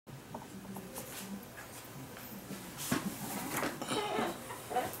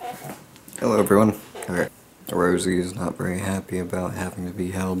Hello everyone. Okay. Rosie is not very happy about having to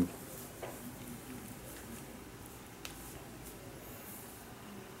be held.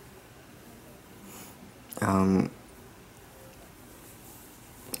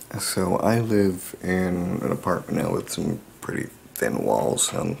 So I live in an apartment now with some pretty thin walls,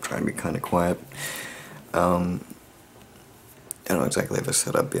 so I'm trying to be kind of quiet. I don't exactly have a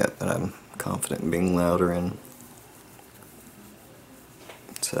setup yet that I'm confident in being louder in.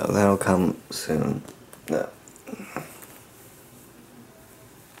 So that'll come soon. No.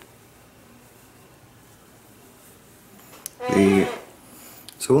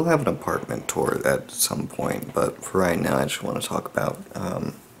 So we'll have an apartment tour at some point, but for right now I just want to talk about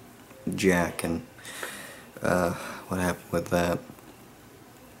Jack and what happened with that.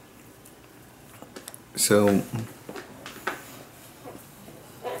 So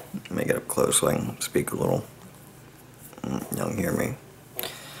let me get up close so I can speak a little. You don't hear me.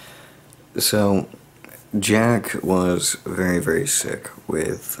 So Jack was very, very sick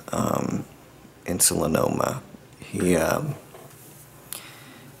with insulinoma. He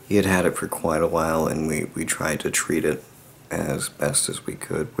had it for quite a while, and we tried to treat it as best as we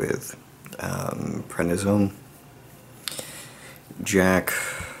could with prednisone. Jack,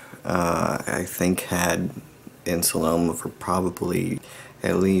 I think, had insulinoma for probably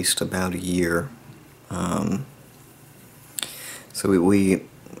at least about a year. So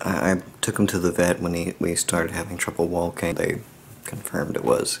I took him to the vet when we started having trouble walking. They confirmed it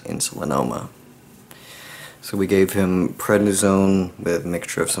was insulinoma. So we gave him prednisone with a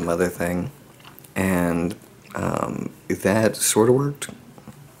mixture of some other thing, and that sort of worked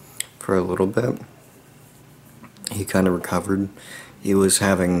for a little bit. He kind of recovered. He was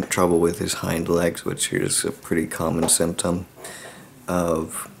having trouble with his hind legs, which is a pretty common symptom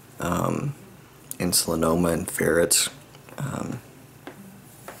of insulinoma in ferrets.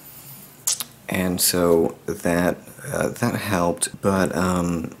 And so that helped, but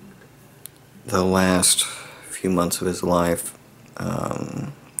the last few months of his life,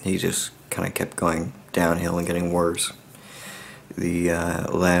 he just kind of kept going downhill and getting worse. The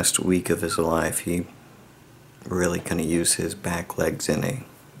last week of his life, he really couldn't use his back legs any.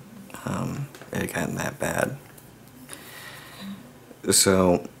 It had gotten that bad.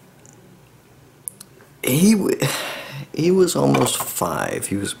 So he was almost 5.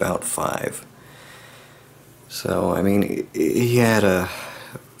 He was about 5. So I mean, he had a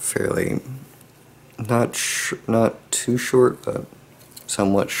fairly not too short, but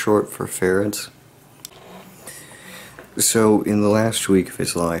somewhat short for ferrets. So in the last week of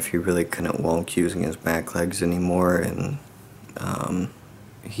his life, he really couldn't walk using his back legs anymore, and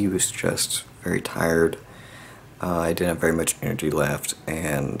he was just very tired. I didn't have very much energy left,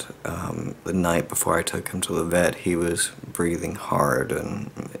 and the night before I took him to the vet, he was breathing hard, and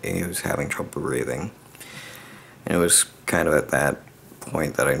he was having trouble breathing. And it was kind of at that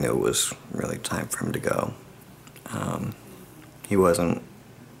point that I knew it was really time for him to go. He wasn't,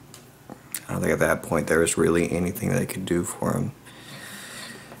 I don't think at that point there was really anything they could do for him.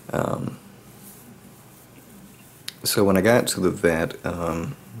 So when I got to the vet,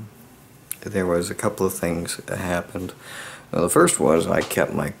 there was a couple of things that happened. Well, the first was I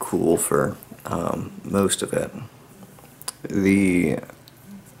kept my cool for most of it.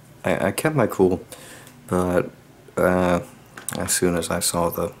 I kept my cool, but as soon as I saw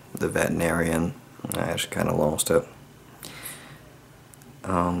the veterinarian, I just kind of lost it.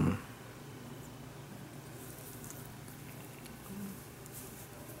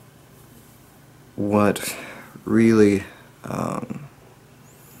 What really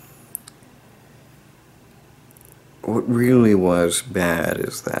was bad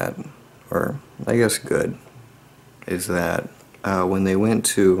is that, or I guess good, is that when they went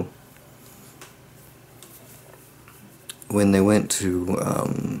to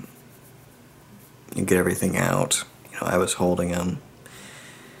get everything out, I was holding him,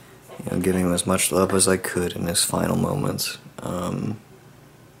 giving him as much love as I could in his final moments.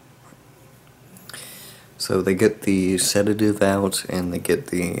 So they get the sedative out, and they get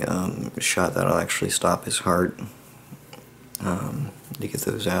the shot that'll actually stop his heart. They get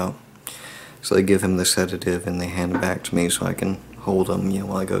those out. So they give him the sedative and they hand it back to me so I can hold him,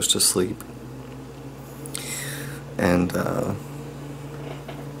 while he goes to sleep. And a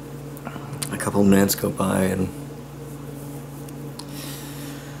couple of minutes go by, and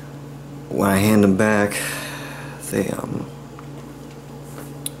when I hand him back, they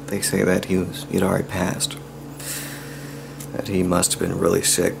say that he'd already passed. That he must have been really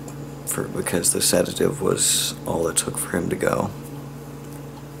sick because the sedative was all it took for him to go.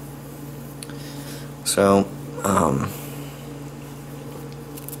 So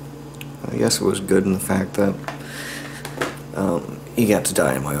I guess it was good in the fact that he got to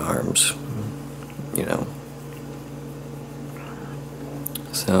die in my arms, you know.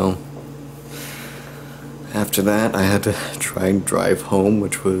 So after that, I had to try and drive home,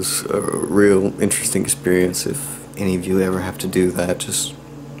 which was a real interesting experience. If any of you ever have to do that, just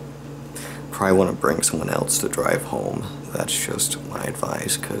probably want to bring someone else to drive home. That's just my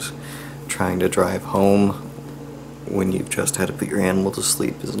advice, because trying to drive home when you've just had to put your animal to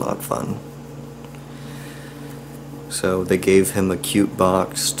sleep is not fun. So they gave him a cute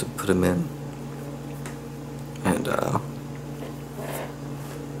box to put him in, and you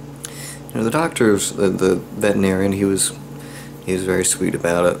know, the doctor's, the veterinarian, he was very sweet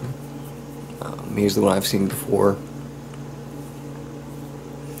about it. He's the one I've seen before,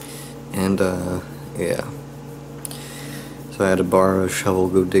 and yeah. So I had to borrow a shovel,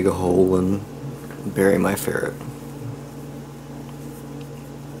 go dig a hole, and bury my ferret.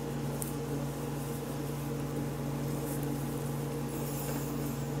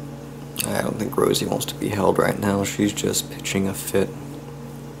 I don't think Rosie wants to be held right now. She's just pitching a fit.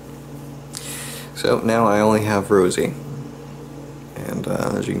 So now I only have Rosie. And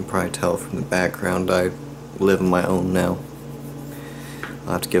as you can probably tell from the background, I live on my own now.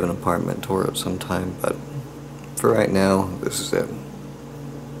 I'll have to give an apartment tour at some time, but for right now, this is it.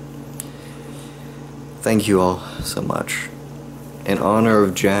 Thank you all so much. In honor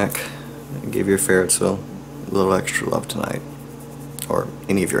of Jack, give your ferrets a little extra love tonight. Or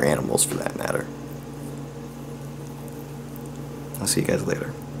any of your animals for that matter. I'll see you guys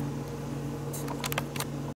later.